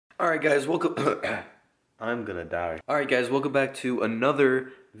Alright guys, welcome I'm gonna die. Alright guys, welcome back to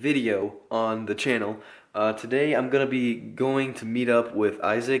another video on the channel. Today I'm gonna be going to meet up with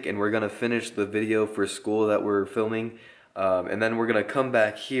Isaac and we're gonna finish the video for school that we're filming. And then we're gonna come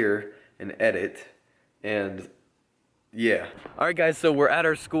back here and edit. And yeah. Alright guys, so we're at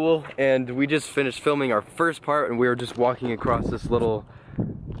our school and we just finished filming our first part and we were just walking across this little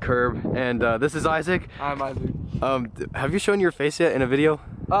curb. And this is Isaac. I'm Isaac. Have you shown your face yet in a video?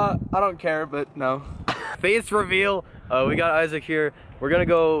 I don't care, but no. Face reveal. We got Isaac here. We're gonna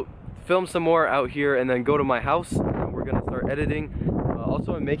go film some more out here and then go to my house. We're gonna start editing.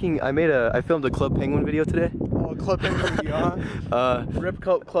 Also, I filmed a Club Penguin video today. Oh, Club Penguin video, huh? Rip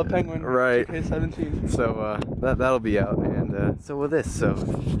Club Penguin. Right. K17. So that'll be out, and so will this. So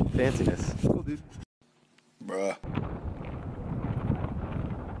fanciness. Cool, dude. Bruh.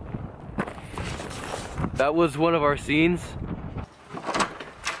 That was one of our scenes.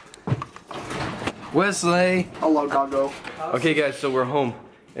 Wesley! Hello, Gago. Okay guys, so we're home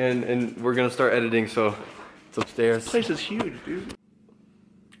and we're gonna start editing, so it's upstairs. This place is huge, dude.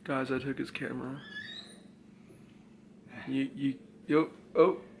 Guys, I took his camera. I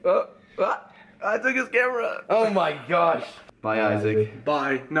took his camera. Oh my gosh. Bye, Isaac.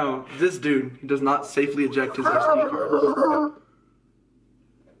 Bye. No, this dude, he does not safely eject his SD card.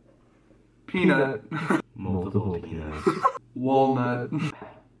 Peanut. Multiple peanuts. Walnut.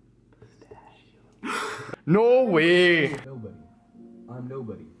 No way! Nobody. I'm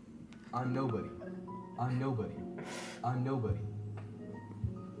nobody. I'm nobody. I'm nobody. I'm nobody.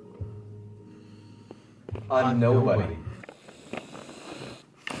 I'm nobody.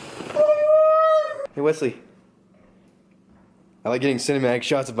 Hey Wesley. I like getting cinematic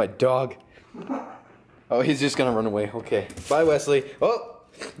shots of my dog. Oh, he's just gonna run away. Okay. Bye, Wesley. Oh!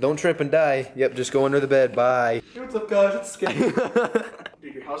 Don't trip and die. Yep, just go under the bed. Bye. Hey, what's up, guys? It's scary.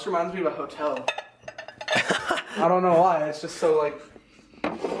 Dude, your house reminds me of a hotel. I don't know why, it's just so like,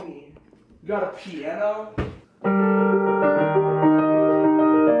 you got a piano?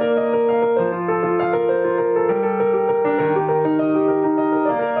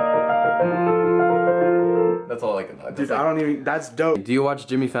 That's all I can do. Dude, I don't even, that's dope. Do you watch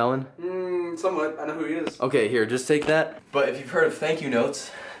Jimmy Fallon? Somewhat, I know who he is. Okay, here, just take that. But if you've heard of thank you notes,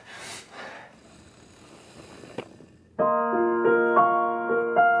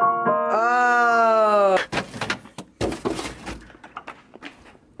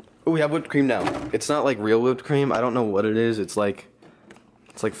 oh, we have whipped cream now. It's not like real whipped cream. I don't know what it is. It's like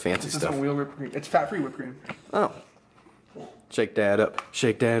fancy This stuff. isn't real whipped cream. It's fat-free whipped cream. Oh. Shake that up.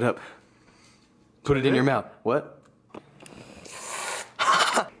 Shake that up. Put it in your mouth. What?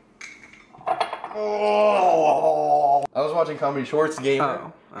 Oh. I was watching Comedy Shorts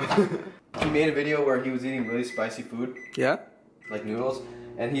Gamer. Oh. He made a video where he was eating really spicy food, Yeah? like noodles,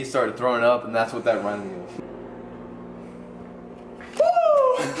 and he started throwing up, and that's what that reminded me of.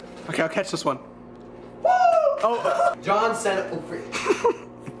 Woo! Okay, I'll catch this one. Woo! Oh! John sent it for free.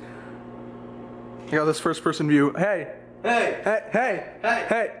 I got this first person view. Hey! Hey! Hey! Hey! Hey!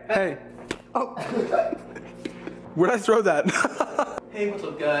 Hey! Hey! Oh! Where'd I throw that? Hey, what's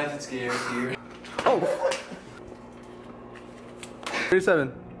up guys? It's Garrett here. Oh!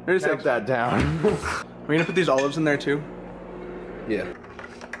 37. 36. Take that down. Are we gonna put these olives in there too? Yeah.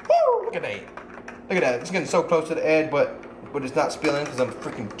 Woo! Look at that. Look at that. It's getting so close to the edge, but it's not spilling because I'm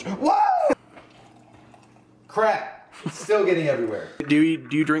freaking. Whoa! Crap! It's still getting everywhere. Do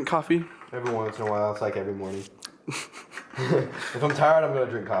you drink coffee? Every once in a while, it's like every morning. If I'm tired, I'm gonna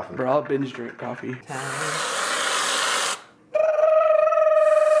drink coffee. Bro, I'll binge drink coffee.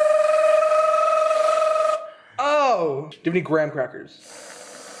 Oh! Do you have any graham crackers?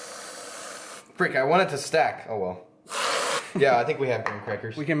 Frick, I wanted to stack. Oh well. Yeah, I think we have graham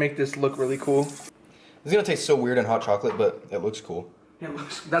crackers. We can make this look really cool. It's gonna taste so weird in hot chocolate, but it looks cool. Yeah,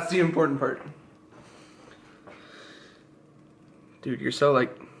 that's the important part. Dude, you're so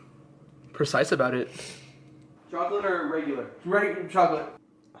like precise about it. Chocolate or regular? Regular chocolate.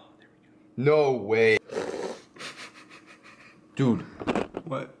 Oh, there we go. No way. Dude.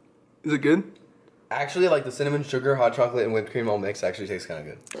 What? Is it good? Actually, like the cinnamon, sugar, hot chocolate, and whipped cream all mixed actually tastes kind of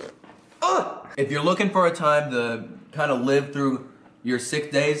good. If you're looking for a time to kind of live through your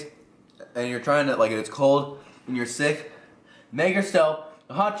sick days, and you're trying to, like, it's cold and you're sick, make yourself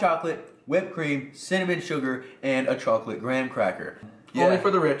a hot chocolate, whipped cream, cinnamon sugar, and a chocolate graham cracker. Yeah. Only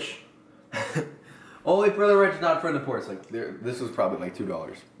for the rich. Only for the rich, not for the poor. It's like, this was probably like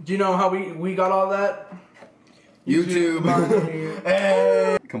 $2. Do you know how we got all that? YouTube. Money.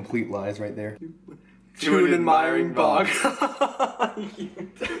 Hey. Complete lies right there. To an admiring bog.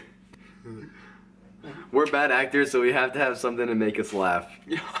 We're bad actors, so we have to have something to make us laugh.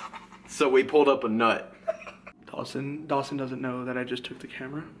 Yeah. So we pulled up a nut. Dawson doesn't know that I just took the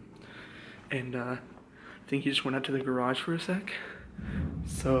camera, and I think he just went out to the garage for a sec.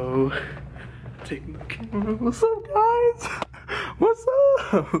 So, taking the camera. What's up, guys? What's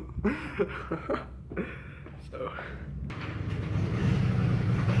up? So.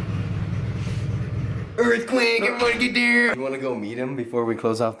 Earthquake, everybody get there! You wanna go meet him before we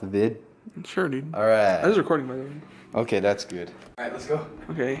close off the vid? Sure, dude. Alright. I was recording, by the way. Okay, that's good. Alright, let's go.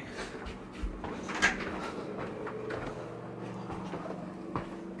 Okay.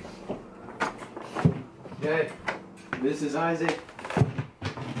 Okay, this is Isaac.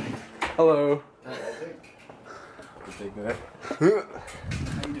 Hello. Hi, Isaac. Take that. How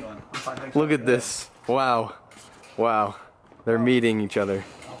you doing? I'm fine, thanks. Look at this. Wow. Wow. They're meeting each other.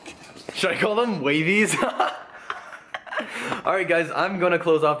 Should I call them wavies? Alright guys, I'm gonna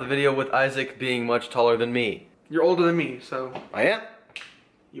close off the video with Isaac being much taller than me. You're older than me, so I am?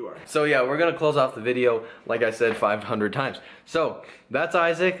 you are. So yeah, we're gonna close off the video, like I said, 500 times. So, that's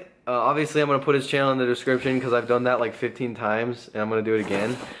Isaac. Obviously I'm gonna put his channel in the description because I've done that like 15 times, and I'm gonna do it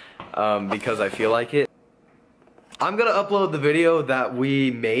again because I feel like it. I'm gonna upload the video that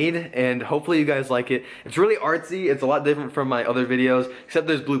we made, and hopefully you guys like it. It's really artsy, it's a lot different from my other videos, except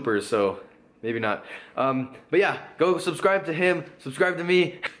there's bloopers, so maybe not. But yeah, go subscribe to him, subscribe to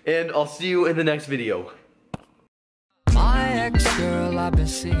me, and I'll see you in the next video. My ex-girl I've been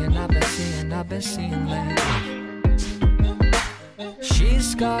seeing lately.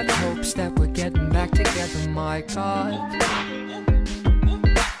 She's got hopes that we're getting back together, my God.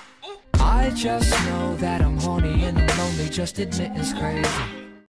 I just know that I'm horny and I'm lonely, just admit it's crazy.